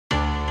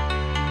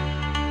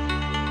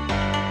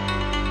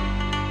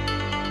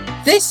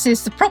This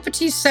is the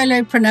Property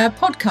Solopreneur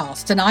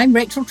podcast, and I'm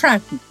Rachel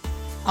Troughton.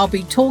 I'll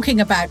be talking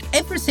about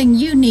everything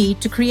you need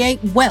to create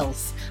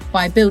wealth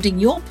by building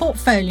your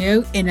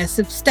portfolio in a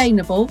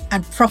sustainable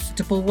and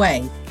profitable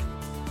way.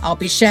 I'll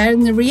be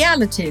sharing the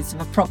realities of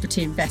a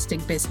property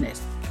investing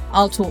business.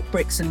 I'll talk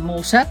bricks and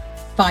mortar,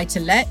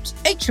 buy-to-let,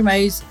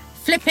 HMOs,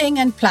 flipping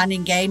and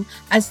planning game,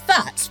 as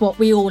that's what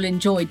we all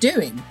enjoy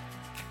doing.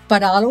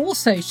 But I'll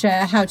also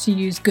share how to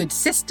use good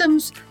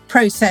systems,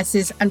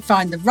 processes, and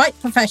find the right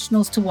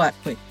professionals to work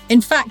with. In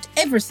fact,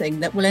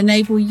 everything that will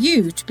enable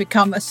you to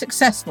become a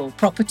successful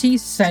property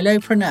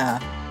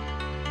solopreneur.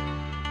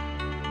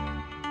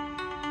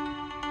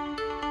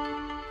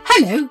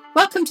 Hello,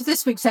 welcome to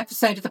this week's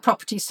episode of the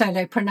Property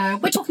Solopreneur.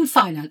 We're talking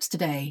finance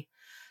today.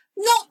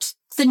 Not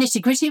the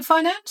nitty-gritty of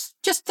finance,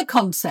 just the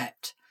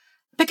concept.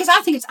 Because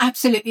I think it's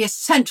absolutely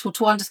essential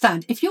to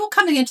understand if you're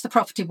coming into the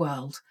property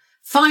world,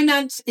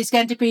 finance is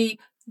going to be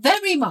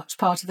very much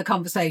part of the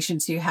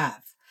conversations you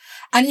have.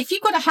 And if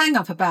you've got a hang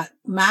up about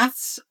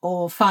maths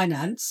or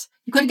finance,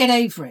 you've got to get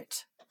over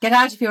it. Get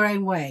out of your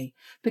own way,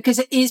 because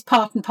it is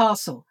part and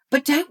parcel.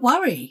 But don't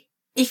worry.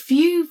 If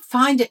you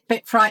find it a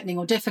bit frightening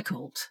or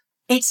difficult,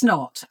 it's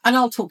not. And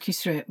I'll talk you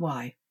through it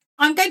why.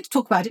 I'm going to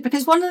talk about it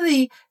because one of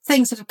the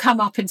things that have come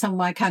up in some of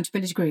my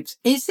accountability groups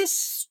is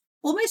this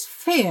almost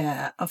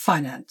fear of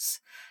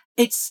finance.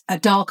 It's a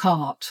dark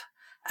art.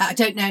 I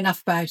don't know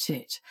enough about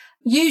it.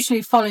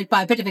 Usually followed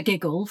by a bit of a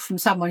giggle from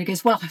someone who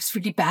goes, well, I was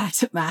really bad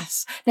at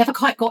maths. Never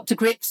quite got to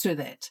grips with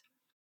it.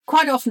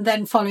 Quite often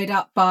then followed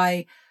up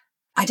by,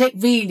 I don't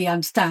really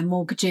understand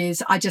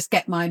mortgages. I just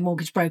get my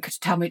mortgage broker to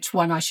tell me which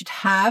one I should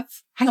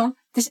have. Hang on.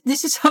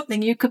 This is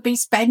something you could be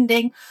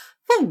spending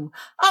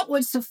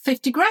upwards of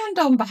 50 grand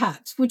on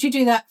perhaps. Would you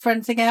do that for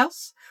anything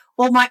else?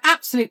 Or my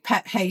absolute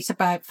pet hate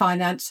about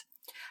finance.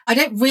 I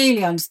don't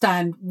really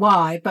understand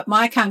why, but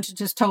my accountant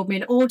has told me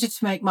in order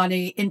to make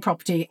money in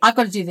property, I've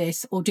got to do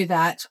this or do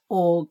that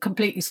or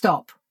completely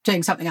stop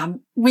doing something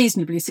I'm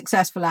reasonably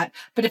successful at,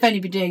 but have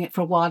only been doing it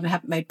for a while and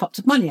haven't made pots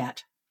of money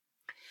at.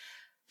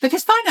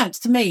 Because finance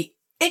to me,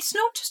 it's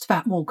not just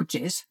about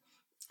mortgages,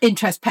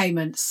 interest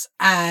payments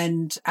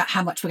and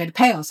how much we're going to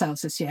pay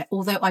ourselves this year,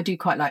 although I do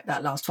quite like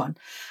that last one.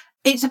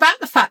 It's about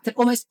the fact that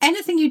almost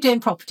anything you do in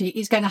property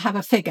is going to have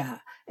a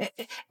figure.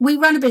 We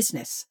run a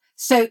business.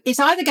 So it's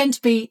either going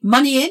to be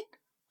money in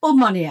or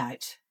money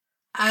out.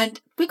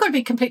 And we've got to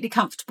be completely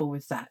comfortable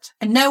with that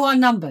and know our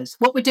numbers,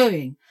 what we're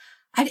doing.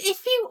 And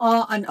if you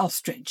are an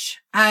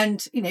ostrich,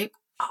 and,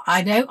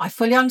 I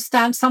fully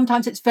understand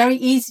sometimes it's very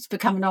easy to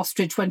become an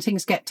ostrich when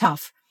things get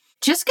tough.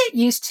 Just get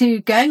used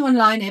to going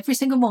online every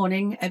single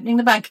morning, opening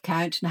the bank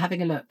account and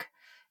having a look.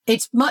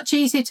 It's much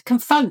easier to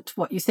confront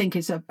what you think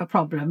is a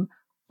problem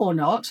or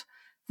not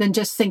than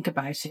just think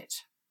about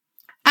it.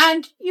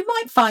 And you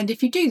might find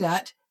if you do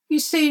that, you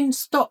soon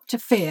stop to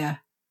fear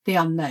the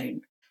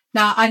unknown.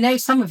 Now, I know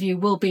some of you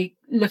will be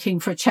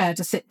looking for a chair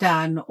to sit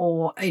down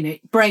or,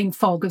 brain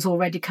fog has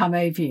already come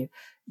over you.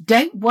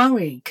 Don't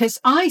worry, because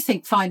I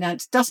think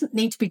finance doesn't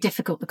need to be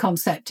difficult, the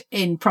concept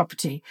in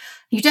property.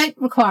 You don't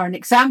require an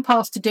exam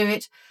pass to do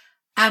it,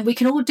 and we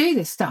can all do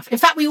this stuff. In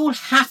fact, we all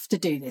have to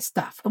do this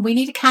stuff, and we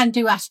need a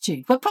can-do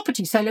attitude. We're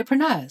property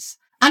solopreneurs.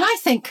 And I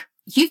think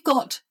you've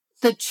got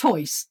the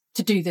choice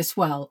to do this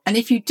well. And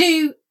if you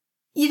do,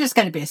 you're just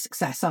going to be a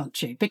success,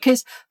 aren't you?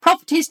 Because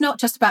property is not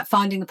just about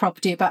finding the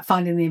property, about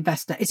finding the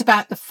investor. It's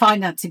about the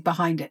financing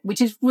behind it, which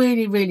is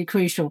really, really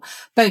crucial,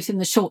 both in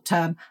the short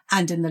term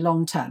and in the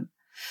long term.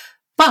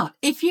 But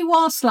if you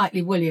are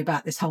slightly woolly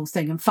about this whole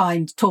thing and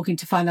find talking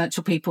to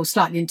financial people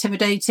slightly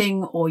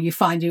intimidating, or you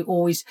find you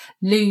always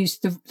lose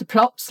the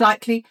plot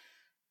slightly,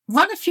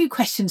 run a few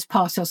questions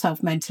past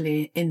yourself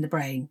mentally in the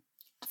brain.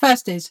 The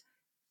first is,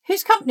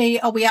 whose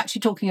company are we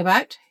actually talking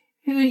about?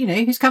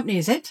 Whose company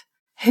is it?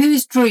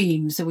 Whose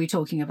dreams are we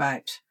talking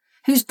about?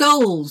 Whose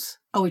goals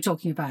are we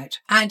talking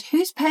about? And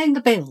who's paying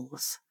the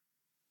bills?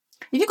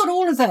 If you've got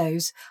all of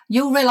those,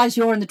 you'll realise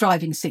you're in the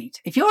driving seat.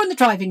 If you're in the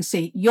driving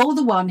seat, you're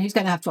the one who's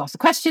going to have to ask the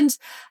questions.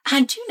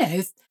 And,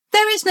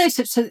 there is no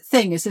such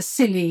thing as a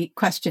silly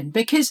question,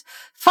 because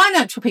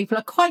financial people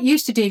are quite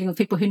used to dealing with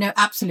people who know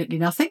absolutely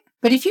nothing.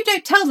 But if you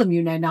don't tell them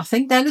you know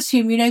nothing, they'll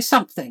assume you know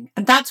something.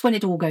 And that's when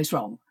it all goes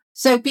wrong.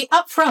 So be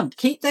upfront.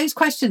 Keep those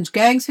questions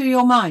going through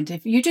your mind.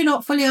 If you do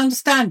not fully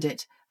understand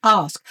it,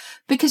 ask.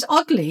 Because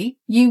oddly,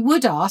 you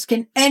would ask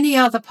in any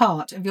other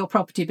part of your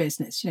property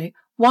business.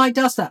 Why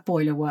does that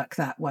boiler work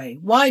that way?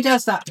 Why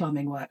does that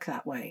plumbing work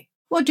that way?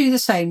 Well, do the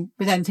same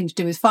with anything to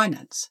do with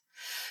finance.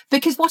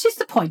 Because what is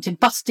the point in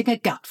busting a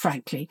gut,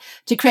 frankly,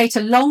 to create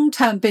a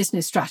long-term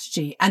business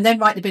strategy and then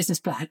write the business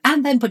plan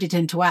and then put it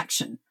into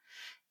action?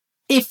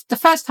 If the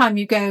first time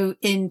you go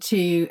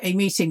into a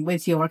meeting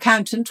with your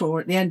accountant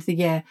or at the end of the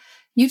year,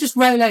 you just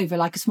roll over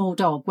like a small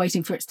dog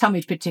waiting for its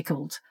tummy to be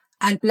tickled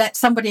and let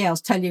somebody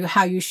else tell you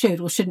how you should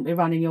or shouldn't be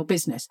running your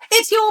business.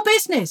 It's your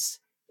business.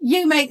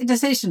 You make the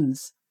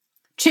decisions.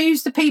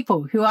 Choose the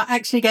people who are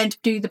actually going to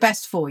do the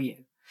best for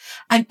you.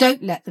 And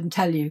don't let them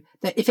tell you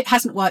that if it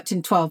hasn't worked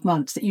in 12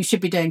 months, that you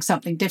should be doing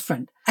something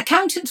different.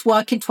 Accountants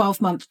work in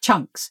 12-month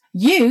chunks.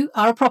 You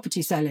are a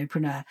property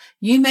solopreneur.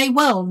 You may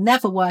well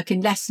never work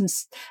in less than,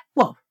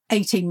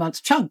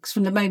 18-month chunks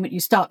from the moment you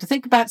start to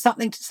think about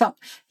something to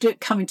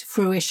it coming to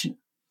fruition.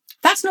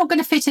 That's not going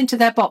to fit into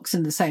their box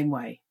in the same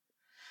way.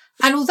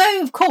 And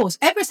although, of course,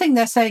 everything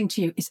they're saying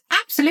to you is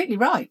absolutely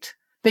right,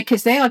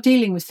 because they are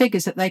dealing with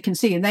figures that they can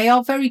see, and they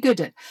are very good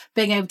at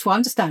being able to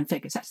understand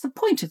figures. That's the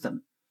point of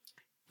them.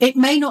 It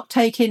may not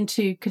take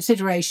into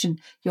consideration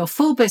your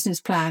full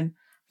business plan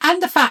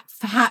and the fact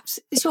perhaps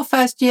it's your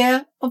first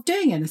year of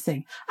doing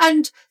anything.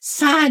 And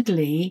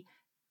sadly,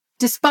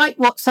 despite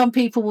what some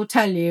people will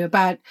tell you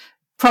about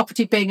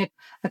property being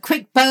a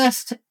quick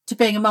burst to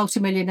being a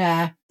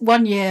multimillionaire,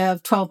 1 year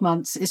of 12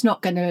 months is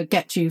not going to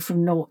get you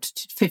from 0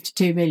 to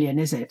 52 million,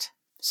 is it?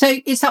 So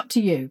it's up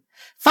to you.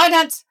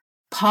 Finance,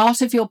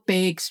 part of your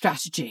big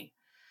strategy.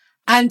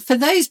 And for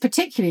those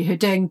particularly who are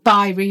doing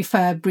buy,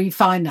 refurb,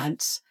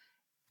 refinance,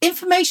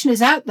 information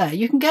is out there.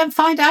 You can go and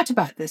find out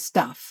about this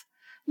stuff.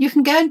 You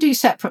can go and do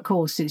separate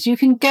courses. You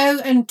can go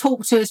and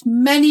talk to as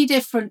many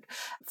different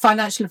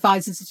financial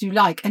advisors as you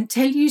like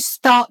until you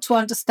start to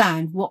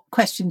understand what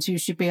questions you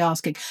should be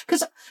asking.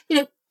 Because,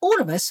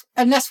 all of us,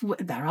 unless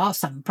there are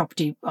some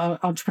property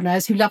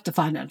entrepreneurs who love the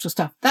financial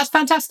stuff, that's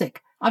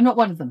fantastic. I'm not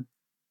one of them.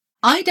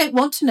 I don't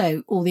want to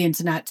know all the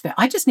ins and outs of it.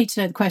 I just need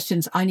to know the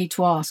questions I need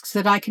to ask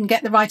so that I can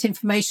get the right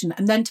information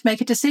and then to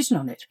make a decision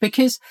on it.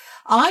 Because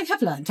I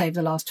have learned over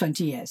the last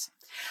 20 years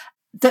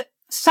that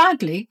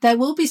sadly, there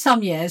will be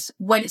some years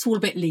when it's all a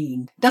bit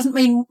lean.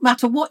 Doesn't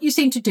matter what you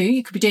seem to do.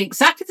 You could be doing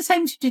exactly the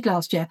same as you did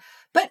last year,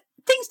 but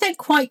things don't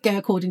quite go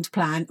according to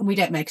plan and we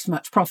don't make as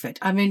much profit.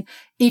 I mean,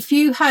 if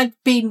you had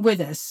been with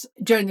us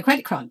during the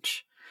credit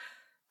crunch,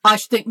 I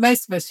should think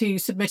most of us who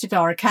submitted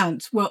our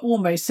accounts were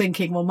almost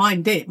thinking, well,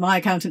 mine did. My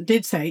accountant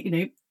did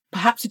say,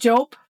 perhaps a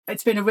job.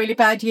 It's been a really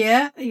bad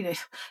year,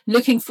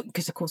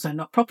 because of course I'm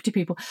not property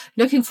people.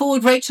 Looking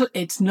forward, Rachel,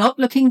 it's not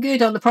looking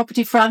good on the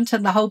property front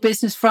and the whole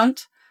business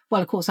front.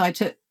 Well, of course I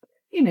took,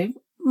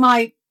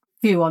 my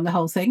view on the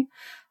whole thing.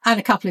 And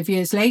a couple of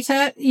years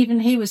later, even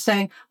he was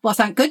saying, well,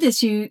 thank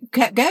goodness you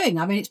kept going.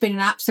 I mean, it's been an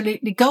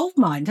absolutely gold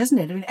mine, hasn't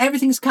it? I mean,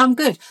 everything's come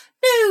good.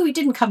 No, it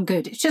didn't come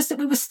good. It's just that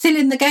we were still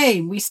in the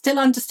game. We still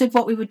understood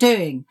what we were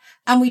doing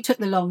and we took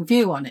the long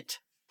view on it.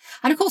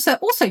 And of course, there are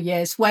also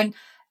years when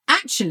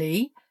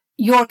actually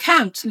your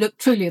accounts look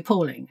truly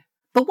appalling.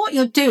 But what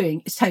you're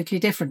doing is totally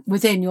different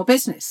within your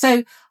business.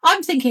 So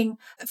I'm thinking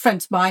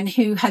friends of mine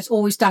who has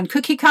always done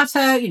cookie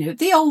cutter,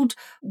 the old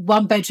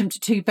 1 bedroom to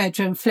 2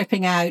 bedroom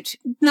flipping out,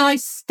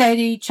 nice,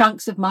 steady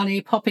chunks of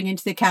money popping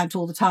into the account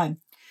all the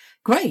time.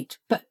 Great.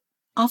 But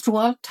after a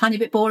while, tiny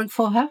bit boring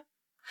for her.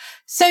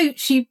 So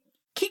she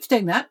keeps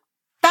doing that.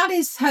 That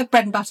is her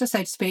bread and butter, so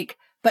to speak.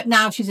 But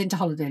now she's into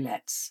holiday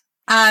lets.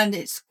 And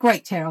it's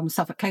great here on the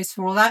Suffolk coast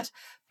for all that.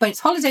 But it's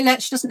holiday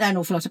lets. She doesn't know an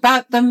awful lot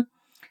about them.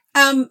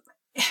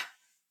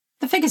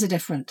 The figures are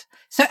different.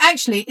 So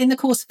actually, in the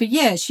course of a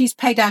year, she's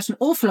paid out an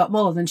awful lot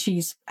more than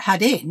she's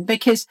had in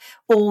because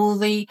all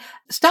the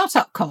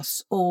startup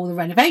costs, all the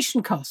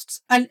renovation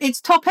costs, and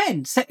it's top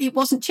end. So it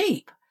wasn't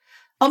cheap.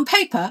 On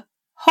paper,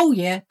 whole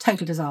year,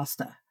 total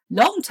disaster.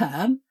 Long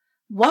term,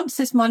 once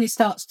this money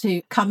starts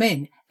to come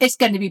in, it's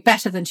going to be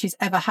better than she's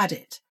ever had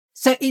it.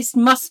 So it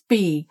must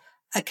be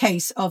a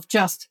case of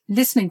just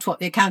listening to what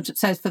the accountant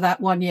says for that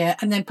 1 year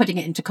and then putting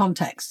it into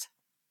context.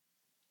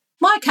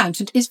 My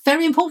accountant is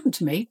very important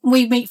to me.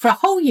 We meet for a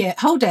whole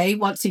day,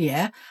 once a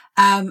year,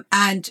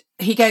 and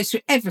he goes through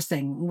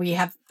everything. We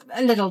have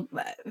a little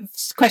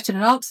question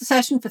and answer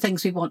session for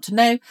things we want to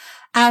know,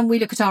 and we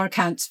look at our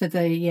accounts for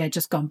the year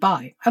just gone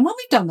by. And when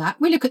we've done that,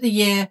 we look at the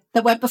year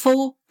that went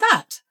before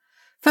that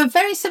for a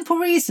very simple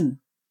reason.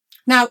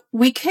 Now,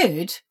 we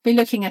could be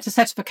looking at a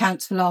set of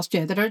accounts for last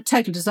year that are a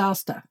total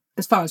disaster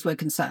as far as we're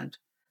concerned.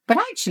 But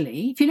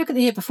actually, if you look at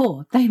the year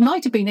before, they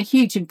might have been a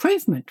huge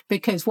improvement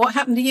because what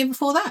happened the year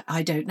before that?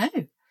 I don't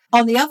know.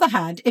 On the other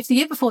hand, if the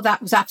year before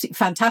that was absolutely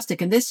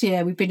fantastic and this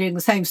year we've been doing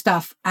the same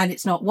stuff and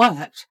it's not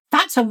worked,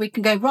 that's when we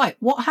can go, right,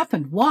 what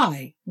happened?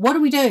 Why? What are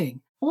we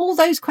doing? All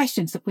those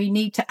questions that we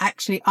need to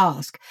actually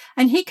ask.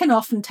 And he can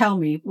often tell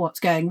me what's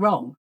going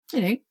wrong.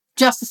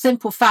 Just the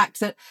simple fact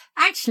that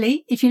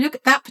actually, if you look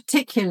at that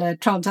particular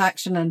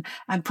transaction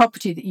and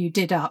property that you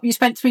did up, you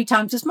spent 3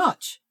 times as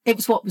much. It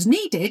was what was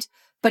needed,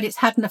 but it's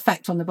had an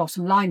effect on the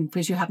bottom line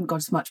because you haven't got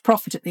as much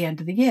profit at the end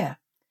of the year.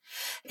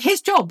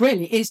 His job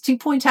really is to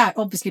point out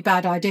obviously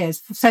bad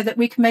ideas so that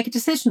we can make a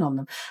decision on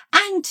them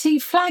and to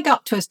flag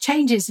up to us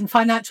changes in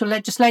financial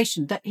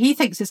legislation that he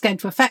thinks is going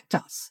to affect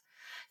us.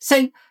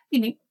 So,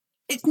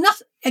 it's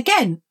not,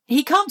 again,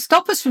 he can't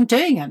stop us from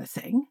doing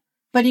anything,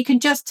 but he can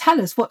just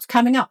tell us what's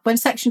coming up. When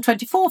Section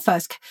 24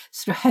 first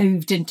sort of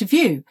hoved into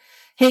view,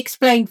 he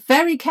explained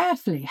very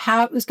carefully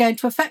how it was going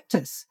to affect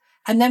us.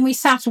 And then we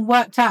sat and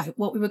worked out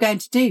what we were going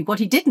to do. What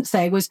he didn't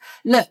say was,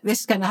 look, this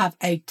is going to have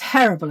a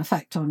terrible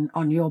effect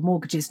on your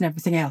mortgages and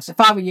everything else.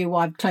 If I were you,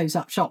 I'd close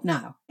up shop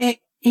now.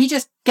 He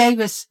just gave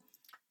us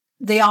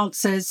the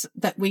answers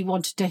that we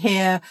wanted to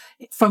hear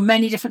from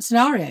many different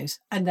scenarios.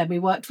 And then we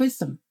worked with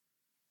them.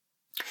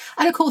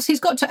 And of course, he's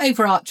got to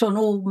overarch on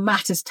all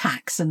matters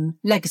tax and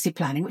legacy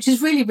planning, which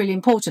is really, really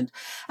important.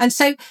 And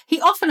so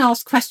he often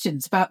asks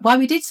questions about why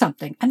we did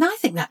something. And I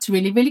think that's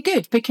really, really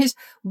good, because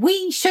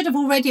we should have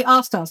already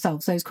asked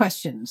ourselves those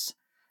questions.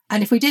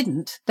 And if we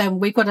didn't, then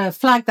we've got to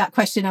flag that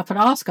question up and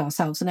ask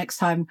ourselves the next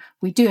time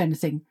we do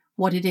anything,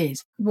 what it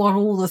is, what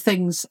all the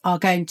things are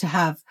going to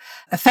have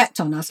effect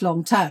on us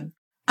long term.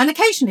 And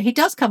occasionally he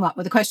does come up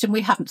with a question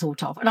we haven't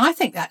thought of. And I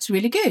think that's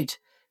really good,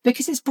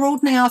 because it's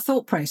broadening our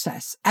thought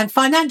process. And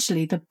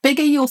financially, the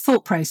bigger your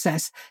thought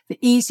process, the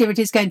easier it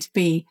is going to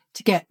be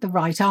to get the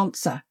right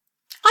answer.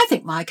 I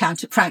think my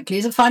accountant, frankly,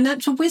 is a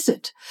financial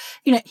wizard.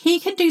 He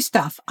can do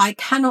stuff I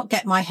cannot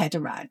get my head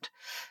around,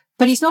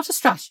 but he's not a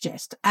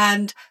strategist.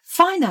 And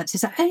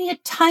finances are only a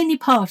tiny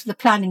part of the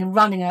planning and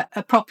running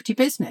a property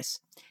business.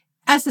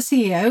 As the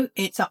CEO,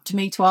 it's up to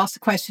me to ask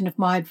the question of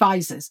my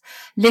advisors,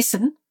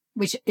 listen,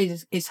 which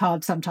is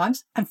hard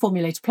sometimes, and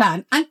formulate a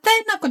plan. And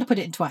then I've got to put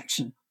it into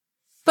action.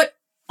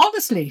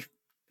 Honestly,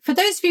 for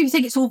those of you who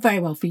think it's all very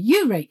well for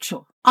you,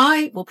 Rachel,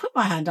 I will put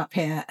my hand up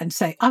here and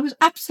say I was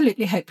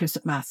absolutely hopeless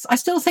at maths. I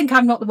still think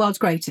I'm not the world's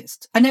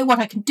greatest. I know what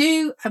I can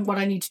do and what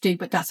I need to do,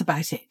 but that's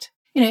about it.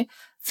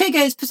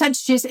 Figures,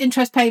 percentages,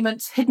 interest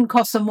payments, hidden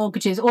costs on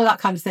mortgages, all that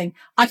kind of thing,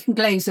 I can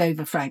glaze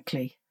over,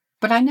 frankly.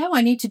 But I know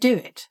I need to do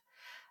it.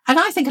 And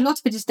I think a lot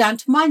of it is down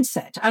to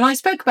mindset. And I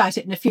spoke about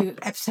it in a few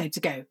episodes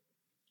ago.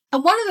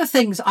 And one of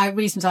the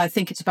reasons I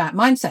think it's about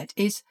mindset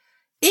is,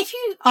 if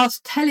you are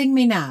telling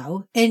me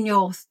now in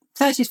your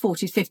 30s,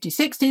 40s, 50s,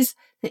 60s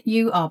that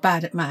you are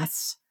bad at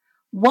maths,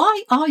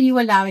 why are you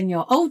allowing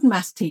your old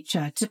maths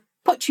teacher to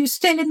put you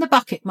still in the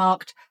bucket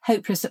marked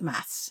hopeless at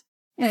maths?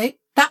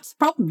 That's the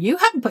problem. You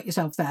haven't put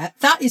yourself there.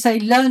 That is a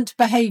learnt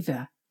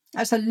behaviour.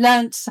 That's a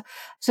learnt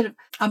sort of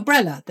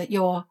umbrella that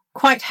you're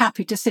quite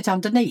happy to sit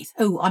underneath.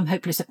 Oh, I'm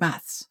hopeless at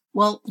maths.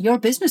 Well, you're a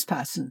business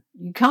person.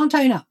 You can't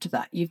own up to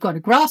that. You've got to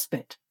grasp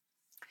it.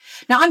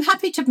 Now, I'm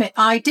happy to admit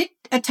I did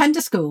attend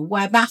a school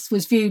where maths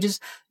was viewed as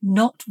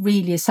not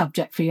really a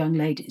subject for young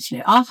ladies.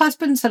 Our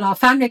husbands and our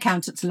family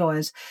accountants and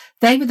lawyers,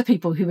 they were the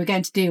people who were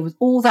going to deal with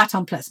all that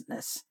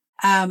unpleasantness.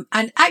 And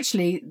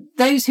actually,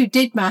 those who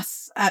did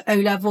maths at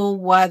O-level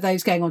were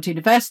those going on to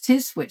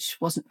universities, which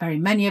wasn't very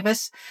many of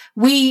us.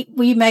 We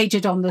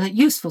majored on the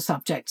useful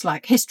subjects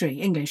like history,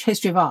 English,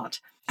 history of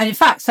art. And in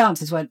fact,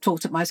 sciences weren't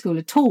taught at my school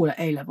at all at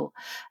A-level.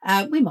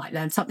 We might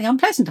learn something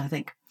unpleasant, I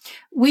think.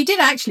 We did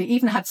actually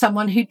even have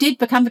someone who did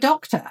become a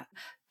doctor.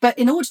 But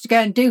in order to go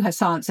and do her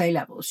science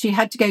A-level, she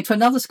had to go to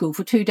another school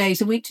for 2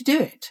 days a week to do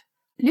it.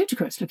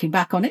 Ludicrous looking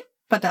back on it,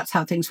 but that's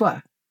how things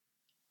were.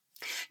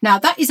 Now,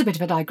 that is a bit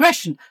of a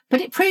digression, but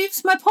it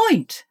proves my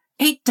point.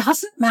 It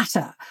doesn't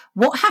matter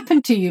what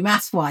happened to you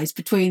maths-wise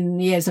between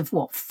the years of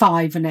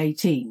 5 and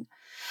 18.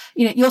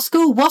 Your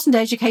school wasn't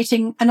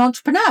educating an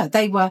entrepreneur.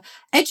 They were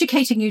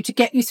educating you to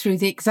get you through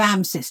the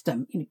exam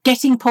system,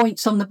 getting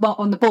points on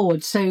the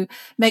board. So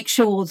make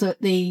sure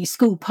that the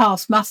school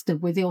passed muster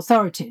with the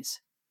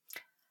authorities.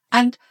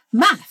 And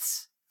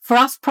maths for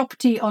us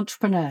property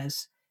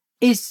entrepreneurs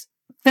is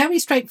very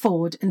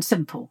straightforward and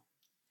simple.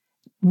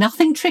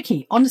 Nothing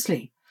tricky,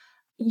 honestly.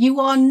 You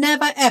are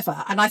never,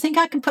 ever, and I think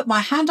I can put my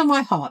hand on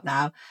my heart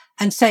now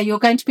and say you're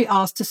going to be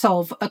asked to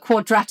solve a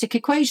quadratic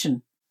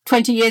equation.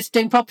 20 years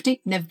doing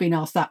property, never been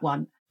asked that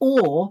one.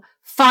 Or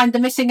find the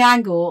missing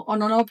angle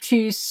on an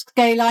obtuse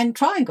scale-line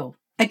triangle.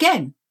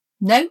 Again,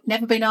 no,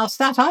 never been asked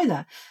that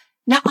either.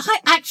 Now, I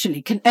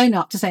actually can own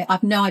up to say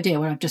I've no idea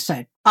what I've just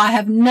said. I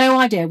have no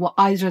idea what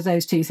either of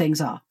those two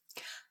things are.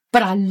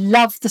 But I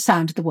love the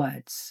sound of the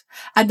words.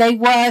 And they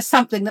were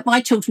something that my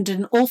children did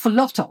an awful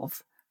lot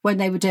of when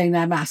they were doing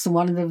their maths, and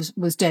one of them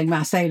was doing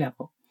maths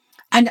A-level.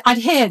 And I'd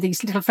hear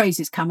these little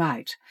phrases come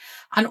out.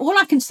 And all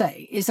I can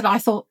say is that I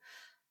thought,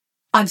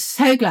 I'm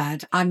so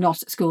glad I'm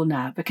not at school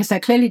now, because they're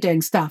clearly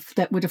doing stuff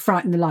that would have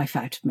frightened the life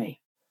out of me.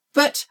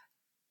 But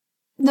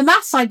the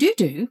maths I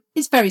do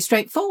is very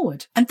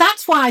straightforward. And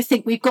that's why I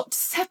think we've got to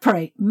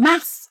separate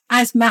maths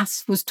as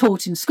maths was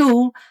taught in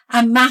school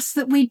and maths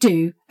that we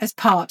do as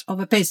part of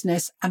a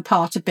business and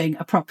part of being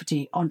a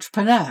property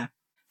entrepreneur.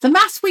 The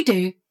maths we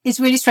do is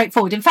really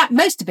straightforward. In fact,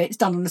 most of it is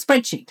done on a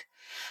spreadsheet.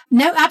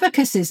 No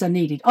abacuses are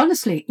needed.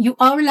 Honestly, you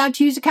are allowed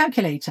to use a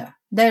calculator.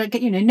 There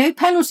are, no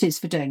penalties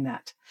for doing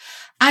that.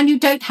 And you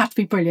don't have to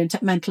be brilliant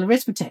at mental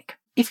arithmetic.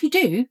 If you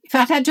do, if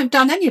I'd had to have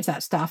done any of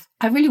that stuff,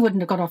 I really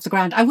wouldn't have got off the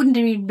ground. I wouldn't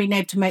have even been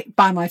able to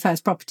buy my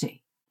first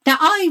property. Now,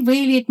 I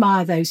really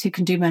admire those who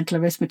can do mental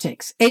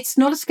arithmetics. It's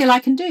not a skill I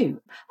can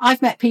do.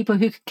 I've met people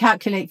who can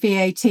calculate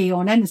VAT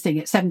on anything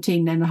at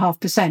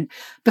 17.5%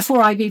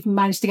 before I've even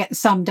managed to get the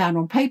sum down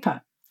on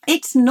paper.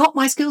 It's not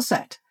my skill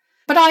set.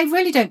 But I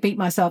really don't beat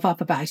myself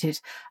up about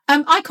it.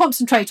 I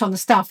concentrate on the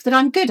stuff that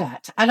I'm good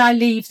at, and I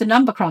leave the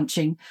number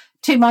crunching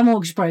to my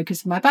mortgage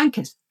brokers and my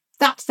bankers.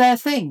 That's their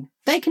thing.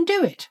 They can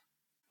do it.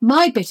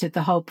 My bit of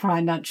the whole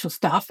financial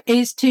stuff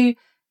is to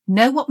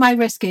know what my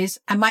risk is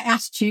and my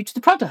attitude to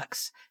the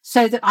products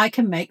so that I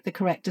can make the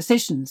correct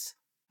decisions.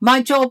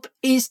 My job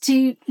is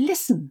to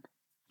listen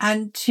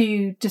and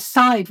to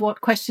decide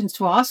what questions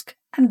to ask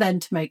and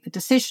then to make the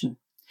decision.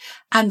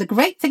 And the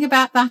great thing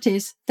about that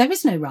is there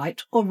is no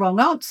right or wrong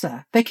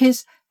answer,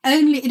 because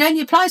it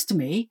only applies to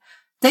me.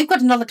 They've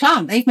got another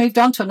client. They've moved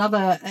on to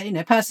another,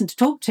 person to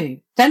talk to.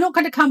 They're not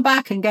going to come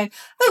back and go,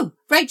 "Oh,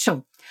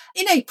 Rachel,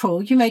 in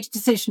April, you made a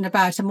decision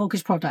about a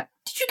mortgage product.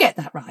 Did you get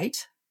that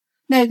right?"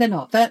 No, they're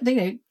not.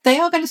 They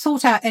are going to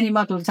sort out any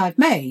muddle that I've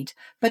made,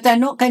 but they're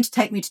not going to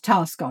take me to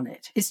task on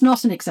it. It's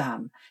not an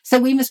exam. So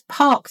we must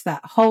park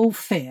that whole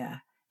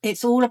fear.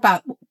 It's all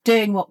about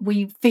doing what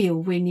we feel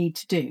we need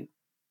to do.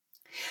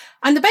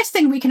 And the best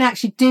thing we can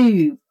actually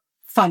do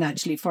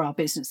financially for our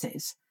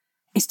businesses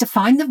is to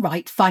find the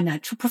right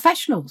financial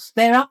professionals.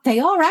 They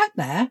are out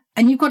there,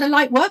 and you've got to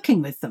like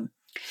working with them.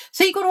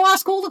 So you've got to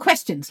ask all the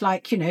questions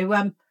like,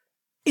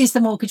 is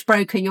the mortgage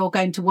broker you're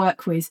going to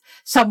work with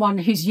someone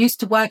who's used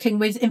to working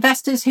with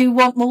investors who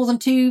want more than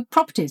 2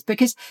 properties?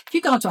 Because if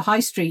you go onto a high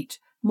street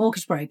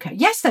mortgage broker,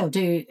 yes, they'll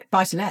do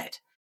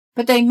buy-to-let,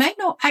 but they may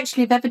not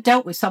actually have ever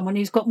dealt with someone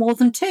who's got more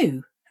than 2.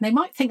 And they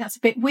might think that's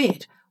a bit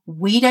weird.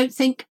 We don't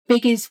think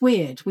big is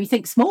weird. We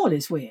think small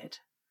is weird.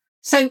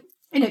 So,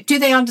 do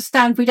they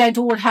understand we don't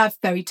all have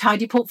very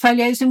tidy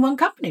portfolios in one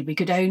company? We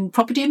could own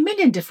property a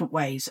million different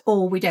ways,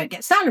 or we don't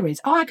get salaries.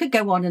 I could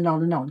go on and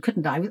on and on,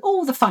 couldn't I? With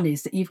all the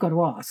funnies that you've got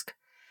to ask.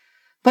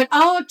 But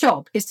our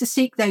job is to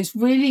seek those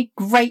really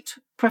great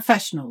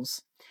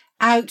professionals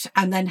out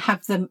and then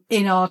have them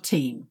in our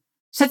team.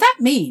 So that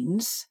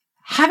means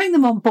having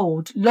them on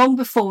board long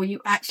before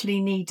you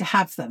actually need to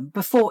have them,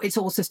 before it's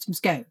all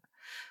systems go.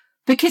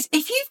 Because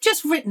if you've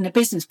just written a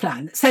business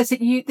plan that says that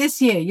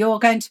this year you're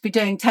going to be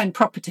doing 10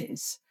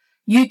 properties,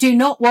 you do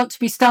not want to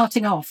be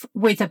starting off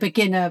with a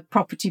beginner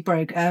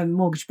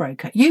mortgage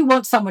broker. You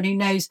want someone who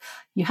knows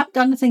you haven't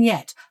done anything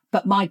yet,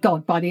 but my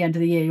God, by the end of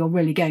the year, you're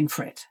really going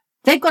for it.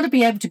 They've got to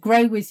be able to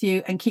grow with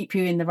you and keep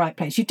you in the right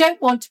place. You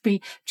don't want to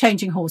be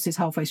changing horses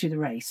halfway through the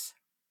race.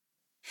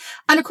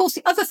 And of course,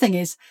 the other thing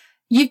is,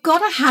 you've got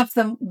to have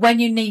them when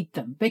you need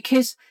them,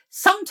 because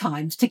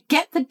sometimes to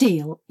get the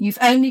deal, you've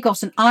only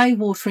got an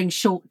eye-watering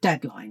short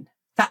deadline.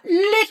 That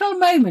little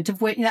moment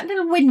of waiting, that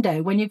little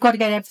window when you've got to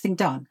get everything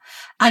done.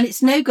 And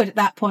it's no good at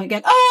that point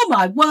going, "Oh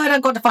my word,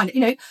 I've got to find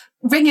it."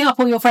 Ringing up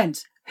all your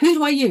friends. Who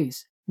do I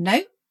use?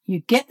 No,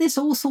 you get this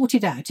all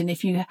sorted out. And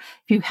if you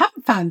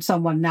haven't found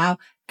someone now,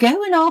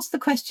 go and ask the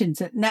questions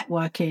at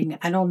networking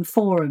and on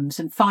forums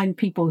and find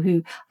people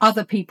who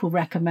other people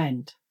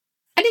recommend.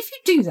 And if you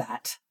do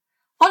that,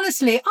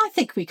 honestly, I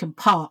think we can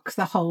park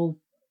the whole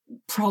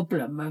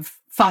problem of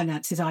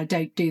finances. I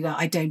don't do that.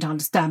 I don't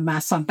understand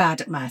maths. I'm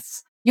bad at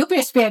maths. You'll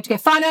just be able to go,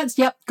 finance,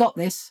 yep, got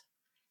this.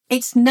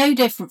 It's no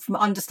different from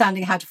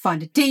understanding how to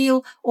find a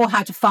deal or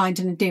how to find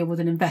a deal with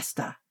an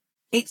investor.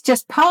 It's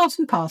just part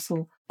and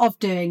parcel of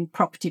doing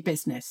property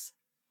business.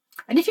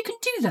 And if you can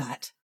do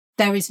that,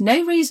 there is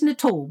no reason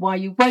at all why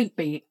you won't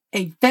be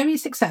a very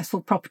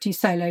successful property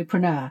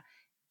solopreneur,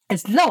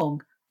 as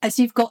long as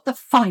you've got the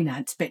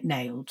finance bit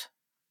nailed.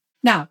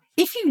 Now,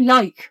 if you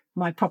like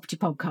my property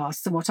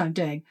podcasts and what I'm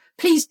doing,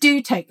 please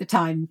do take the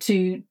time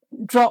to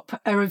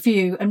drop a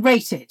review and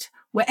rate it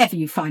wherever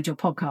you find your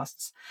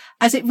podcasts,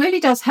 as it really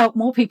does help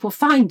more people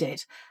find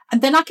it.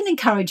 And then I can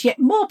encourage yet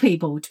more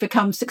people to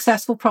become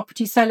successful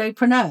property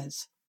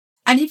solopreneurs.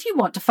 And if you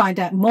want to find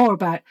out more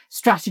about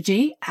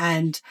strategy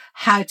and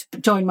how to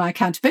join my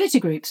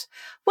accountability groups,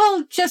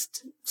 well,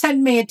 just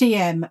send me a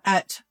DM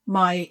at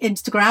my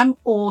Instagram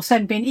or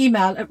send me an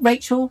email at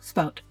Rachel,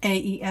 spelled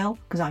AEL,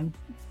 because I'm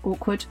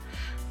awkward,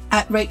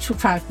 at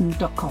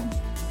racheltroughton.com.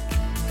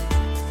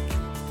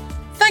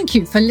 Thank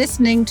you for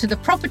listening to the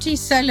Property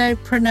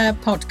Solopreneur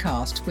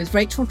podcast with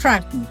Rachel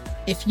Troughton.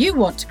 If you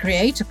want to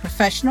create a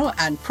professional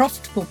and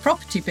profitable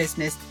property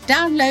business,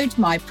 download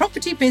my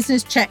property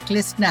business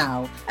checklist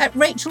now at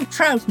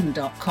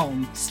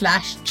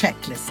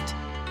racheltroughton.com/checklist.